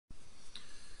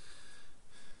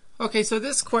Okay, so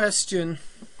this question,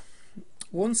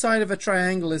 one side of a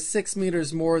triangle is 6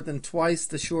 meters more than twice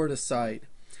the shortest side.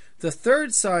 The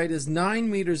third side is 9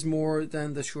 meters more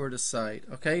than the shortest side.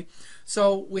 Okay,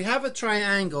 so we have a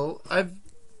triangle. I've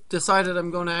decided I'm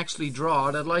going to actually draw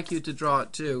it. I'd like you to draw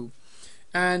it too.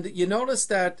 And you notice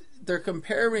that they're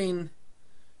comparing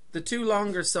the two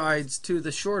longer sides to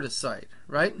the shortest side,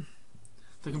 right?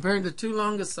 They're comparing the two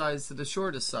longest sides to the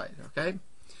shortest side, okay?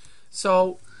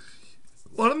 So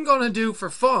what I'm going to do for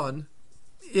fun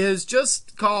is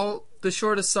just call the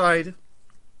shortest side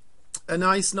a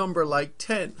nice number like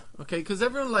 10, okay? Because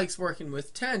everyone likes working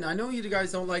with 10. I know you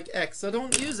guys don't like x, so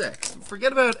don't use x.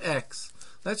 Forget about x.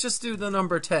 Let's just do the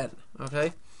number 10,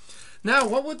 okay? Now,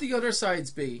 what would the other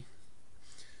sides be?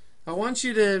 I want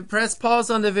you to press pause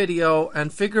on the video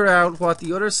and figure out what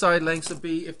the other side lengths would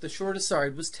be if the shortest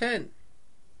side was 10.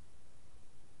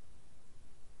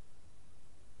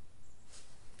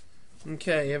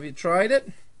 Okay, have you tried it?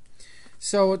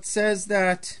 So it says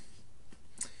that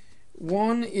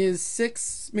one is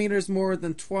 6 meters more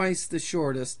than twice the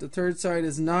shortest. The third side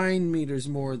is 9 meters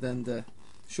more than the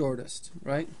shortest,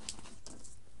 right?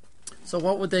 So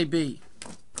what would they be?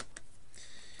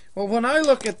 Well, when I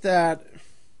look at that,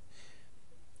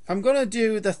 I'm going to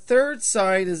do the third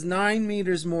side is 9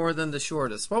 meters more than the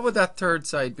shortest. What would that third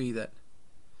side be then?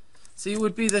 See, it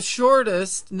would be the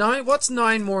shortest. What's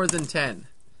 9 more than 10?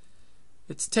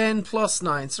 It's 10 plus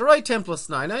 9. So write 10 plus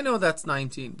 9. I know that's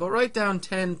 19. But write down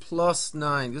 10 plus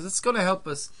 9. Because it's going to help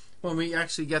us when we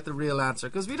actually get the real answer.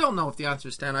 Because we don't know if the answer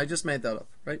is 10. I just made that up,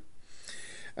 right?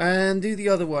 And do the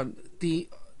other one. The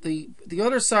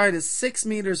other side is 6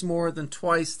 meters more than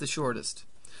twice the shortest.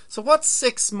 So what's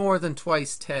 6 more than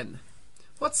twice 10?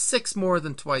 What's 6 more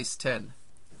than twice 10?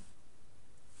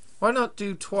 Why not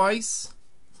do twice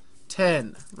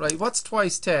 10? Right? What's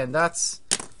twice 10? That's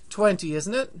 20,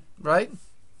 isn't it? Right?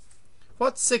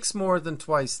 What's 6 more than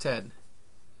twice 10?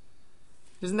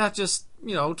 Isn't that just,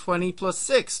 20 plus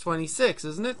 6? 26,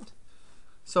 isn't it?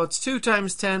 So it's 2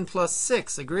 times 10 plus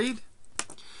 6. Agreed?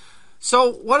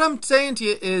 So what I'm saying to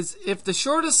you is if the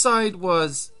shortest side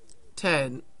was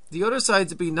 10, the other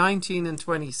sides would be 19 and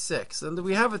 26. And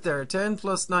we have it there. 10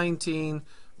 plus 19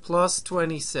 plus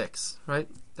 26. Right?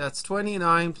 That's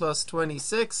 29 plus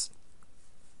 26.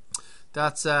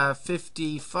 That's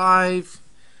 55.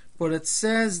 But it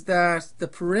says that the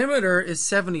perimeter is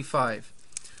 75.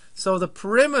 So the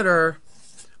perimeter,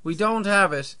 we don't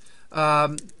have it.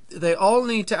 They all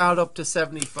need to add up to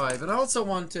 75. And I also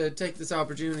want to take this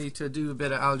opportunity to do a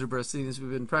bit of algebra, seeing as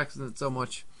we've been practicing it so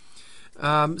much.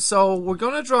 So we're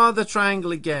going to draw the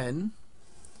triangle again.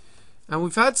 And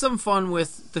we've had some fun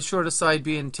with the shortest side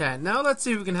being 10. Now let's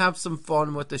see if we can have some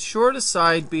fun with the shortest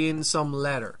side being some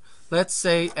letter. Let's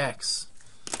say X.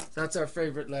 That's our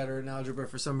favorite letter in algebra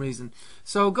for some reason.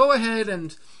 So go ahead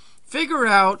and figure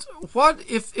out what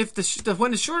if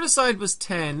when the shortest side was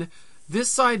 10,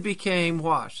 this side became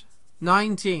what?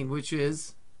 19, which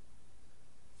is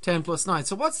 10 plus 9.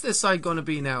 So what's this side going to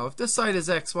be now? If this side is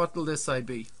X, what will this side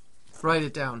be? Write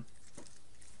it down.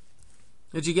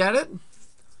 Did you get it?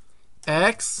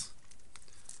 X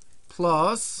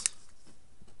plus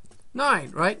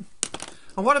 9, right?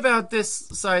 And what about this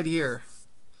side here?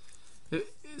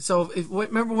 So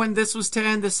remember when this was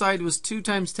 10, this side was 2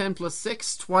 times 10 plus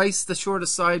 6, twice the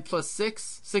shortest side plus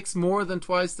 6, 6 more than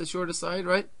twice the shortest side,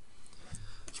 right?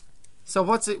 So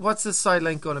what's this side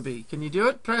length going to be? Can you do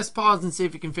it? Press pause and see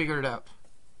if you can figure it out.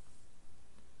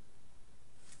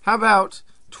 How about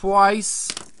twice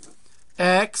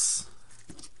X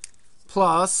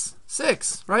plus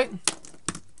 6, right?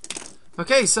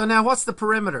 Okay, so now what's the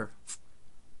perimeter?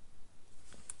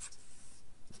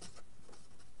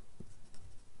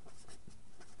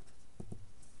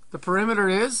 The perimeter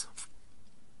is,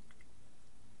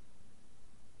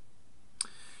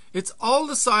 it's all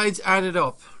the sides added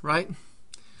up, right?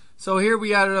 So here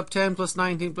we added up 10 plus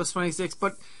 19 plus 26,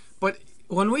 but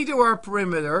when we do our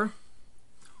perimeter,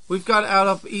 we've got to add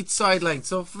up each side length.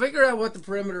 So figure out what the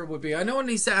perimeter would be. I know it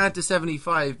needs to add to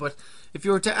 75, but if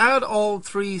you were to add all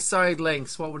 3 side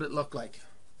lengths, what would it look like?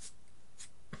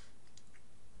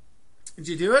 Did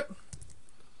you do it?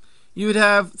 You would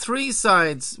have 3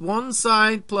 sides, one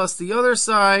side plus the other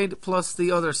side plus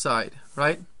the other side,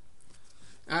 right?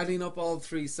 Adding up all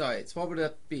 3 sides. What would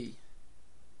that be?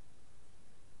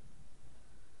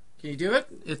 Can you do it?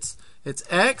 It's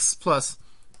x plus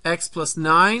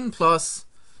 9 plus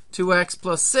 2x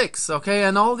plus 6, okay?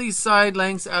 And all these side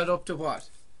lengths add up to what?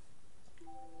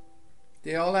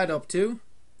 They all add up to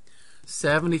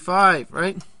 75,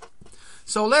 right?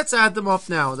 So let's add them up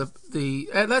now.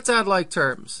 Let's add like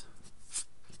terms.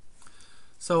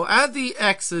 So add the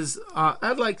x's,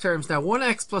 add like terms now.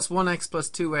 1x plus 1x plus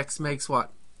 2x makes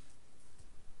what?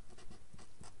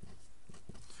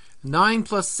 9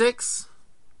 plus 6.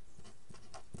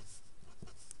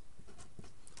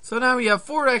 So now we have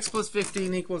 4x plus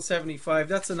 15 equals 75.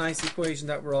 That's a nice equation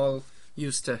that we're all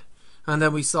used to. And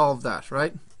then we solve that,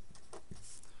 right?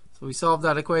 So we solve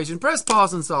that equation. Press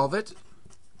pause and solve it.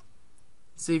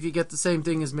 See if you get the same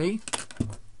thing as me.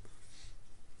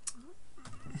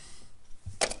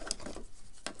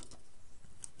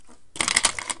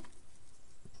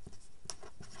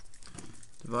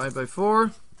 Divide by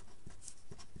 4.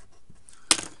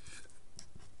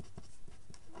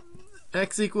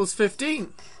 X equals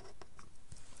 15.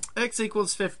 X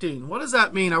equals 15. What does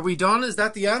that mean? Are we done? Is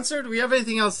that the answer? Do we have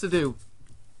anything else to do?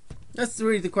 Let's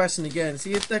read the question again.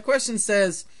 See, the question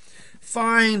says,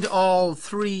 find all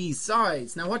three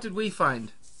sides. Now, what did we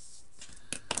find?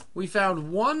 We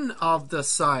found one of the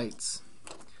sides,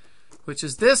 which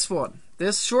is this one.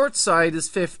 This short side is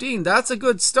 15. That's a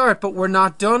good start, but we're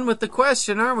not done with the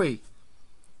question, are we?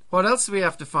 What else do we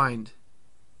have to find?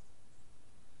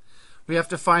 We have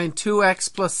to find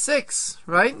 2x plus 6,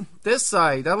 right? This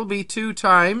side, that'll be 2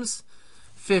 times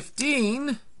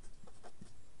 15,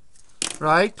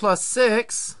 right, plus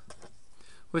 6,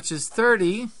 which is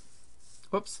 30,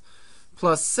 whoops,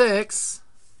 plus 6,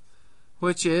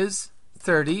 which is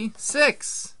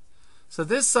 36. So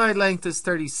this side length is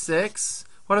 36.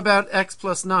 What about x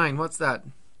plus 9? What's that?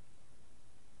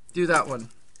 Do that one.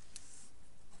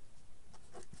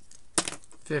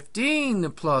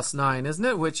 15 plus 9, isn't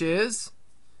it? Which is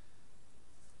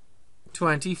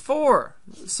 24.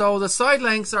 So the side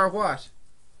lengths are what?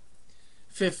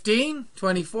 15,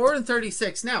 24, and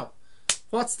 36. Now,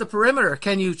 what's the perimeter?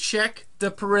 Can you check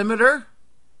the perimeter?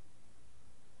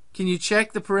 Can you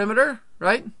check the perimeter,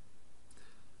 right?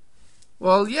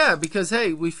 Well, yeah, because,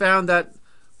 hey, we found that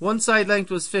one side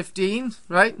length was 15,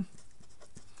 right?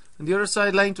 And the other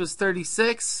side length was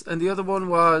 36, and the other one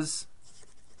was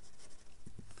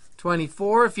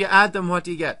 24. If you add them, what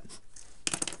do you get?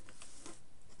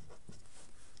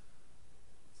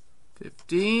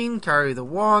 15, carry the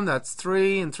 1, that's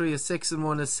 3, and 3 is 6, and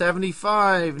 1 is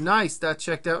 75. Nice, that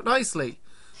checked out nicely.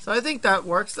 So I think that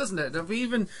works, doesn't it? If we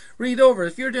even read over,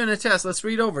 if you're doing a test, let's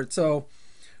read over it. So,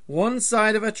 one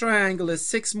side of a triangle is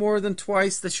 6 more than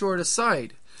twice the shortest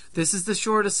side. This is the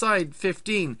shortest side,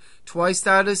 15. Twice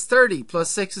that is 30, plus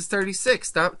 6 is 36.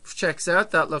 That checks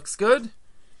out, that looks good.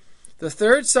 The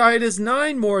third side is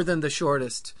 9 more than the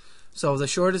shortest. So the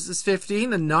shortest is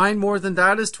 15, and 9 more than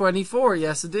that is 24.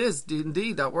 Yes, it is.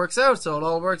 Indeed, that works out. So it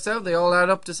all works out. They all add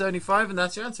up to 75, and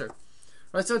that's your answer.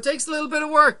 Right, so it takes a little bit of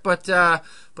work, but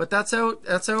that's how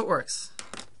it works.